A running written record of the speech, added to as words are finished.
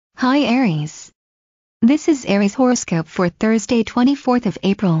Hi Aries. This is Aries horoscope for Thursday 24th of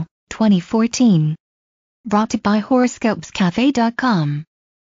April, 2014. Brought to you by HoroscopesCafe.com.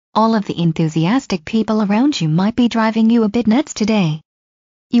 All of the enthusiastic people around you might be driving you a bit nuts today.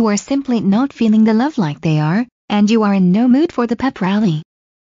 You are simply not feeling the love like they are, and you are in no mood for the pep rally.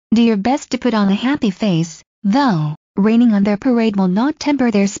 Do your best to put on a happy face, though, raining on their parade will not temper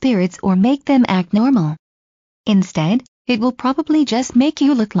their spirits or make them act normal. Instead, it will probably just make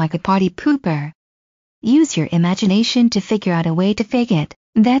you look like a party pooper. Use your imagination to figure out a way to fake it.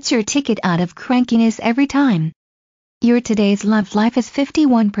 That's your ticket out of crankiness every time. Your today's love life is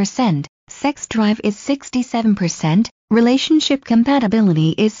 51%, sex drive is 67%, relationship compatibility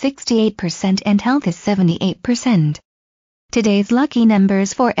is 68% and health is 78%. Today's lucky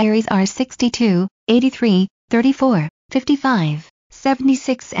numbers for Aries are 62, 83, 34, 55,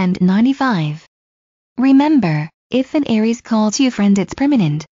 76 and 95. Remember, if an Aries calls you friend, it's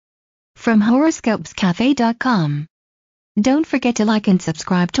permanent. From HoroscopesCafe.com. Don't forget to like and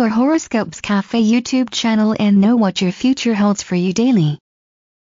subscribe to our Horoscopes Cafe YouTube channel and know what your future holds for you daily.